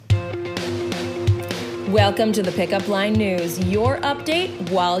Welcome to the Pickup Line News, your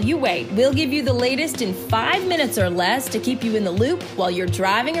update while you wait. We'll give you the latest in 5 minutes or less to keep you in the loop while you're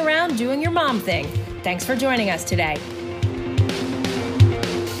driving around doing your mom thing. Thanks for joining us today.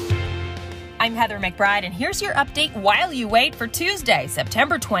 I'm Heather McBride, and here's your update while you wait for Tuesday,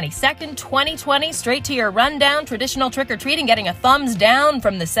 September 22nd, 2020. Straight to your rundown. Traditional trick-or-treating getting a thumbs down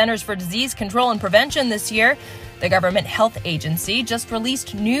from the Centers for Disease Control and Prevention this year. The government health agency just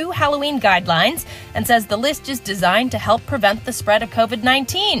released new Halloween guidelines and says the list is designed to help prevent the spread of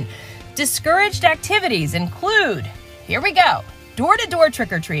COVID-19. Discouraged activities include, here we go, door-to-door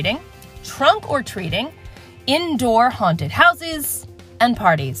trick-or-treating, trunk or treating, indoor haunted houses, and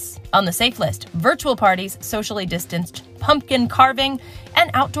parties. On the safe list, virtual parties, socially distanced, pumpkin carving, and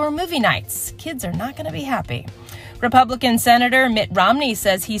outdoor movie nights. Kids are not going to be happy. Republican Senator Mitt Romney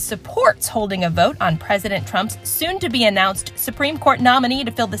says he supports holding a vote on President Trump's soon-to-be-announced Supreme Court nominee to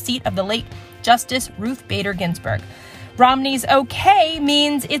fill the seat of the late Justice Ruth Bader Ginsburg. Romney's okay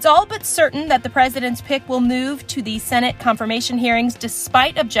means it's all but certain that the president's pick will move to the Senate confirmation hearings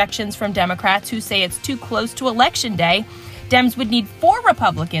despite objections from Democrats who say it's too close to Election Day. Dems would need 4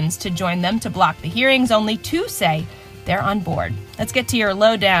 Republicans to join them to block the hearings. Only 2 say they're on board. Let's get to your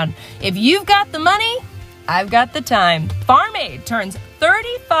lowdown. If you've got the money, I've got the time. Farm Aid turns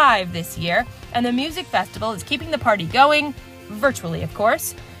 35 this year, and the music festival is keeping the party going, virtually, of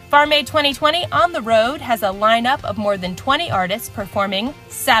course. Farm Aid 2020 on the road has a lineup of more than 20 artists performing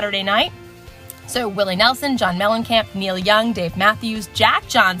Saturday night. So Willie Nelson, John Mellencamp, Neil Young, Dave Matthews, Jack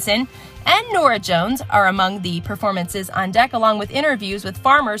Johnson, and Norah Jones are among the performances on deck, along with interviews with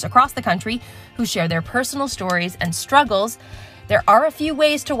farmers across the country who share their personal stories and struggles. There are a few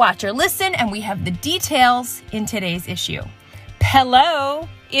ways to watch or listen, and we have the details in today's issue. Hello,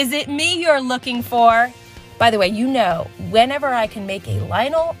 is it me you're looking for? By the way, you know, whenever I can make a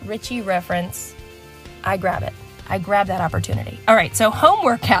Lionel Richie reference, I grab it. I grab that opportunity. All right, so home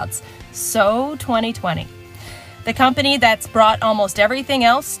workouts. So 2020. The company that's brought almost everything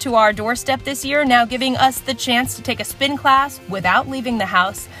else to our doorstep this year, now giving us the chance to take a spin class without leaving the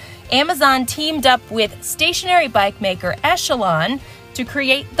house. Amazon teamed up with stationary bike maker Echelon to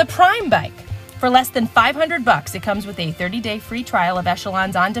create the Prime Bike. For less than $500, it comes with a 30-day free trial of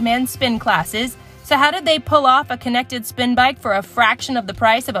Echelon's on-demand spin classes. So how did they pull off a connected spin bike for a fraction of the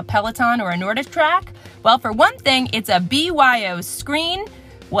price of a Peloton or a Nordic Track? Well, for one thing, it's a BYO screen.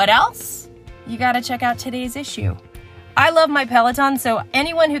 What else? You got to check out today's issue. I love my Peloton, so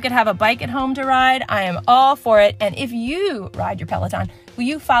anyone who could have a bike at home to ride, I am all for it. And if you ride your Peloton, will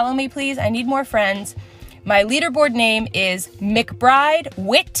you follow me, please? I need more friends. My leaderboard name is McBride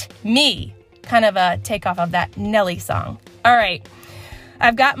Wit Me, kind of a takeoff of that Nelly song. All right,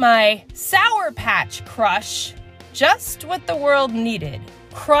 I've got my Sour Patch Crush, just what the world needed.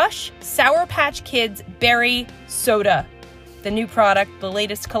 Crush Sour Patch Kids Berry Soda. The new product, the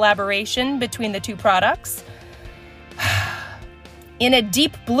latest collaboration between the two products. In a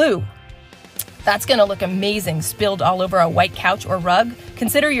deep blue. That's going to look amazing spilled all over a white couch or rug.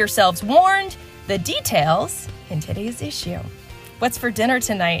 Consider yourselves warned. The details in today's issue. What's for dinner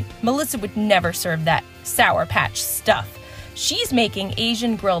tonight? Melissa would never serve that Sour Patch stuff. She's making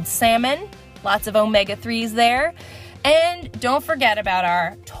Asian grilled salmon. Lots of omega-3s there. And don't forget about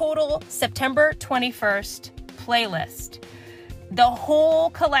our total September 21st playlist. The whole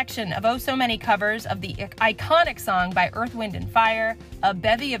collection of oh so many covers of the iconic song by Earth, Wind & Fire, a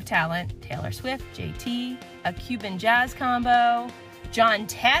bevy of talent, Taylor Swift, JT, a Cuban jazz combo, John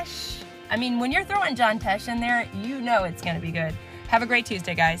Tesh. I mean, when you're throwing John Tesh in there, you know it's going to be good. Have a great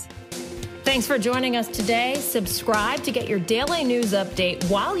Tuesday, guys. Thanks for joining us today. Subscribe to get your daily news update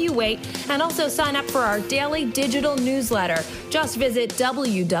while you wait, and also sign up for our daily digital newsletter. Just visit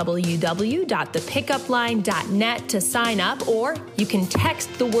www.thepickupline.net to sign up, or you can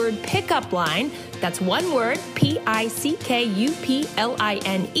text the word pickup line, that's one word,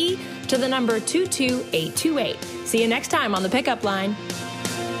 PICKUPLINE, to the number 22828. See you next time on The Pickup Line.